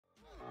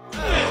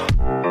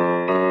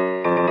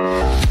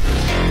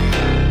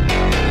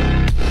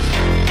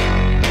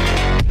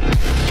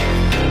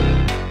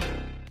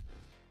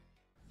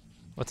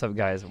What's up,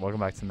 guys?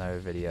 Welcome back to another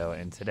video,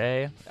 and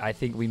today I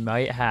think we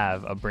might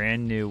have a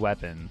brand new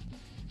weapon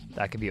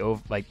that could be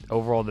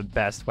overall the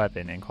best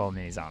weapon in Call of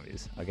Mini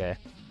Zombies. Okay,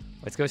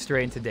 let's go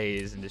straight into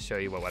days and just show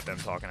you what weapon I'm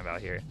talking about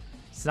here.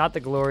 It's not the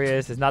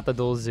Glorious, it's not the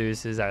Dual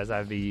Zeus's as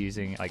I'd be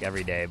using like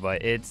every day,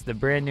 but it's the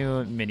brand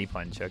new Mini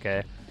Punch.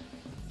 Okay,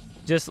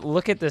 just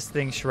look at this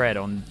thing shred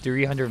on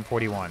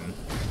 341,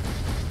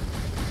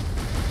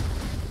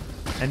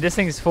 and this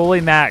thing is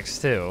fully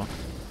maxed too.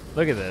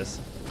 Look at this.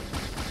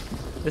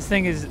 This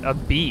thing is a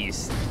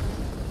beast.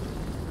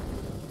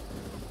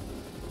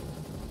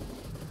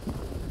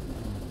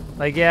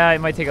 Like, yeah,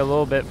 it might take a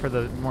little bit for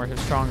the more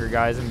stronger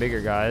guys and bigger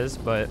guys,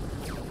 but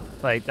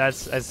like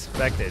that's as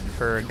expected.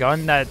 For a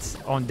gun that's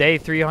on day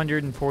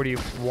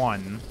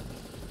 341,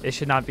 it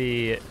should not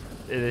be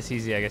this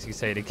easy, I guess you could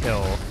say, to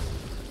kill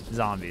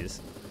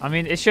zombies. I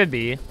mean, it should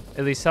be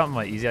at least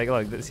somewhat easy.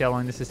 Like, look, see how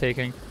long this is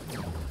taking?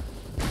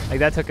 Like,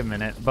 that took a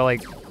minute, but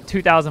like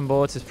 2,000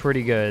 bullets is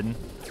pretty good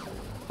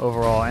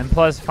overall, and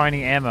plus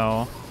finding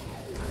ammo.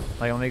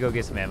 Like, let me go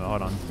get some ammo.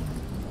 Hold on.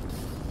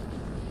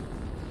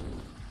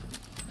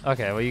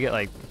 Okay, well, you get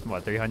like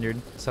what,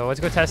 300. So let's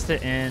go test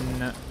it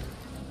in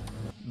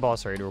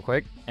boss raid real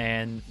quick.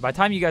 And by the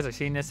time you guys are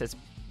seeing this,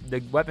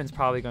 the weapon's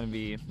probably going to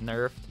be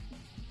nerfed,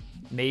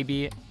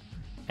 maybe.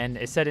 And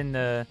it said in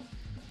the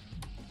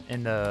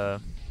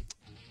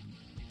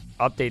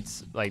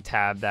updates like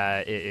tab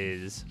that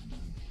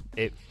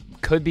it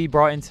could be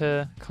brought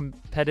into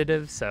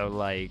competitive. So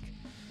like,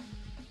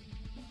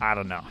 I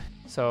don't know.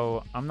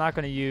 So I'm not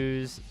going to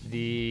use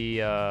the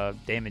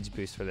damage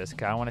boost for this.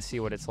 I want to see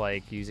what it's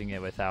like using it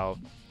without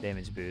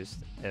damage boost.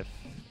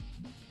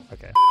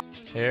 Okay,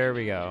 here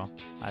we go.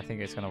 I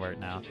think it's going to work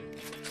now.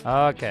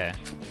 Okay,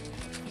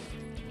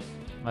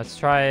 let's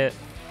try it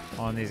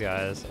on these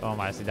guys. Oh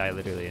my, I died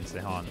literally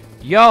instantly. Hold on.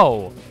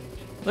 Yo,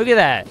 look at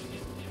that.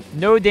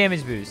 No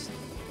damage boost.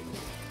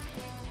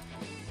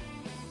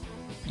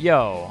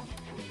 Yo.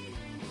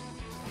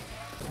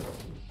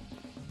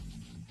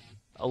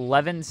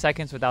 11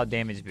 seconds without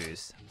damage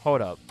boost.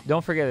 Hold up.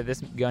 Don't forget that this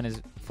gun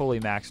is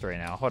fully maxed right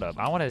now. Hold up.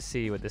 I want to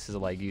see what this is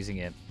like using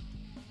it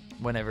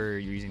whenever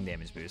you're using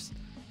damage boost.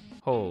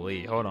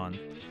 Holy, hold on.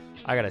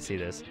 I gotta see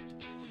this.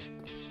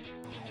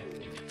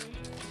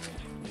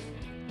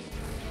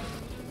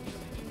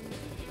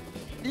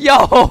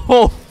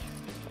 Yo!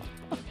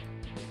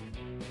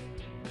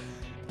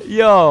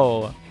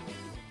 Yo!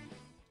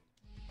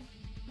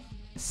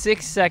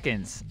 6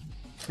 seconds.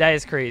 That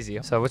is crazy.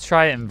 So let's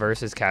try it in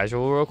versus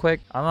casual real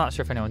quick. I'm not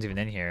sure if anyone's even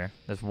in here.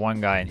 There's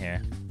one guy in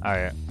here. All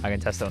right, I can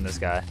test it on this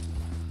guy.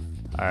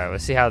 All right,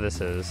 let's see how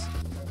this is.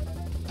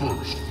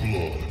 First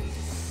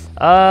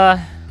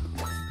blood.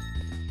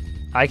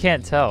 I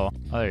can't tell.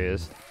 Oh, there he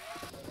is.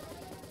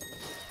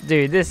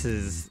 Dude, this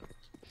is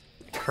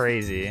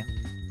crazy.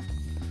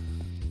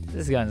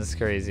 This gun is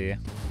crazy.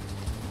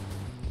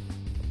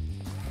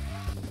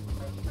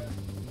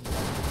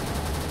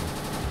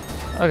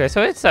 Okay,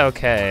 so it's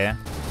okay.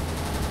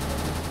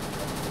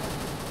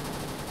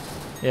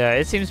 Yeah,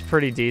 it seems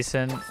pretty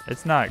decent.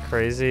 It's not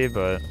crazy,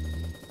 but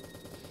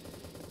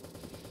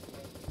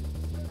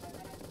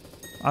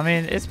I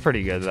mean, it's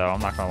pretty good though,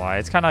 I'm not gonna lie.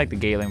 It's kind of like the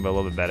Gatling, but a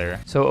little bit better.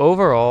 So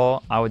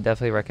overall, I would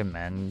definitely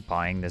recommend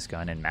buying this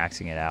gun and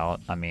maxing it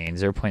out. I mean,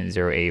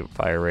 0.08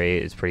 fire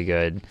rate is pretty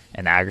good,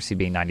 and the accuracy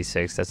being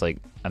 96, that's like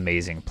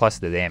amazing, plus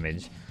the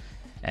damage.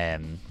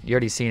 And you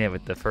already seen it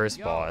with the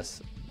first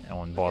boss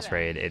on boss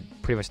raid. It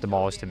pretty much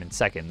demolished him in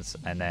seconds,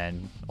 and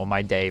then on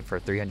my day for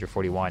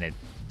 341, it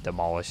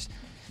demolished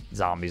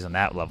zombies on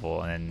that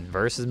level. And then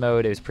versus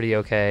mode, it was pretty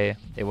okay.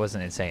 It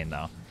wasn't insane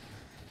though,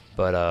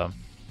 but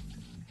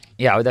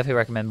yeah, I would definitely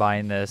recommend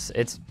buying this.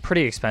 It's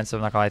pretty expensive,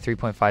 I'm not gonna lie.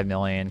 3.5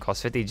 million,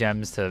 costs 50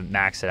 gems to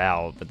max it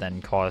out, but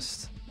then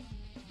cost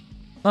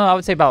I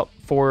would say about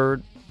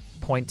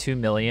 4.2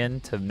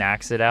 million to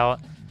max it out,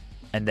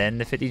 and then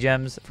the 50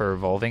 gems for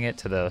evolving it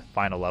to the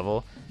final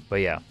level. But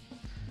yeah,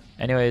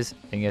 anyways,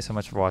 thank you guys so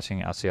much for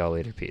watching. I'll see y'all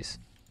later. Peace.